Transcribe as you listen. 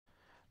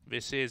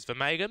This is the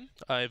Megan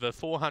over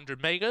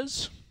 400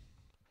 metres.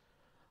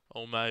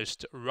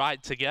 Almost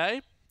right to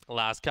go.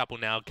 Last couple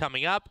now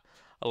coming up.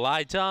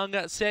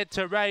 Lightung set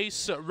to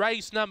race.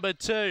 Race number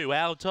 2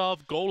 out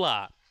of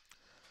Gawler.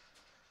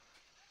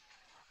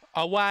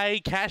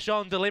 Away, Cash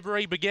on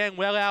Delivery began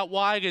well out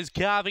wide, is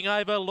carving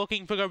over,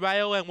 looking for the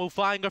rail, and will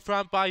find the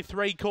front by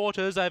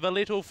 3/4 over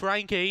Little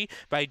Frankie.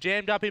 They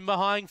jammed up in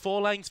behind,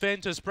 4 lengths then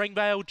to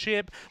Springvale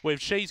Chip,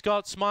 with She's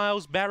Got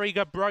Smiles,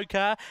 Barrier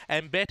Broker,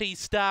 and Betty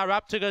Star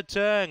up to the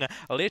turn.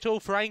 Little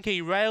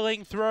Frankie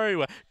railing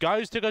through,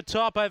 goes to the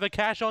top over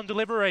Cash on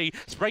Delivery.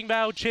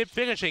 Springvale Chip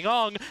finishing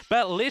on,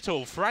 but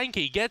Little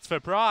Frankie gets the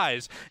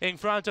prize in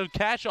front of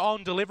Cash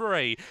on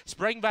Delivery.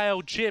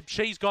 Springvale Chip,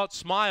 She's Got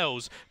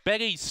Smiles,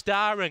 Betty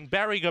Star and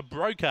Barrier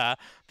Broker.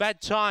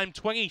 That time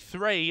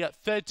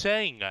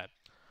 23:13.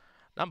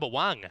 Number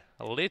 1,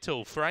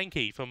 Little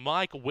Frankie from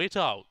Mike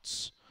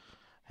Whitholtz,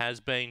 has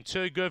been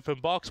too good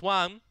from box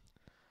 1.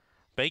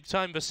 Big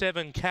time for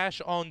 7, Cash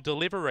on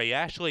Delivery,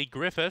 Ashley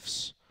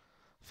Griffiths.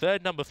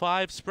 Third, number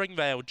 5,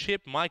 Springvale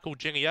Chip, Michael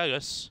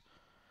Geniotis.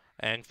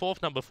 And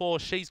fourth, number 4,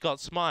 She's Got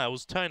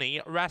Smiles,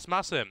 Tony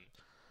Rasmussen.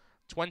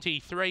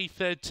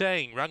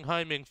 23:13, rung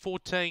home in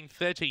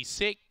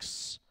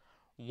 14:36.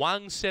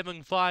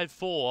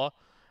 1754,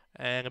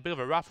 and a bit of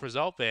a rough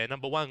result there.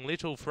 Number 1,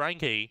 Little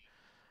Frankie,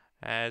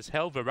 has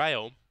held the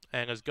rail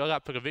and has got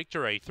up for the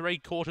victory.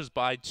 3/4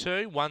 by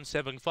 2,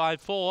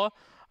 1754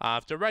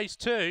 after race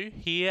 2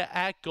 here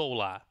at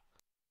Gawler.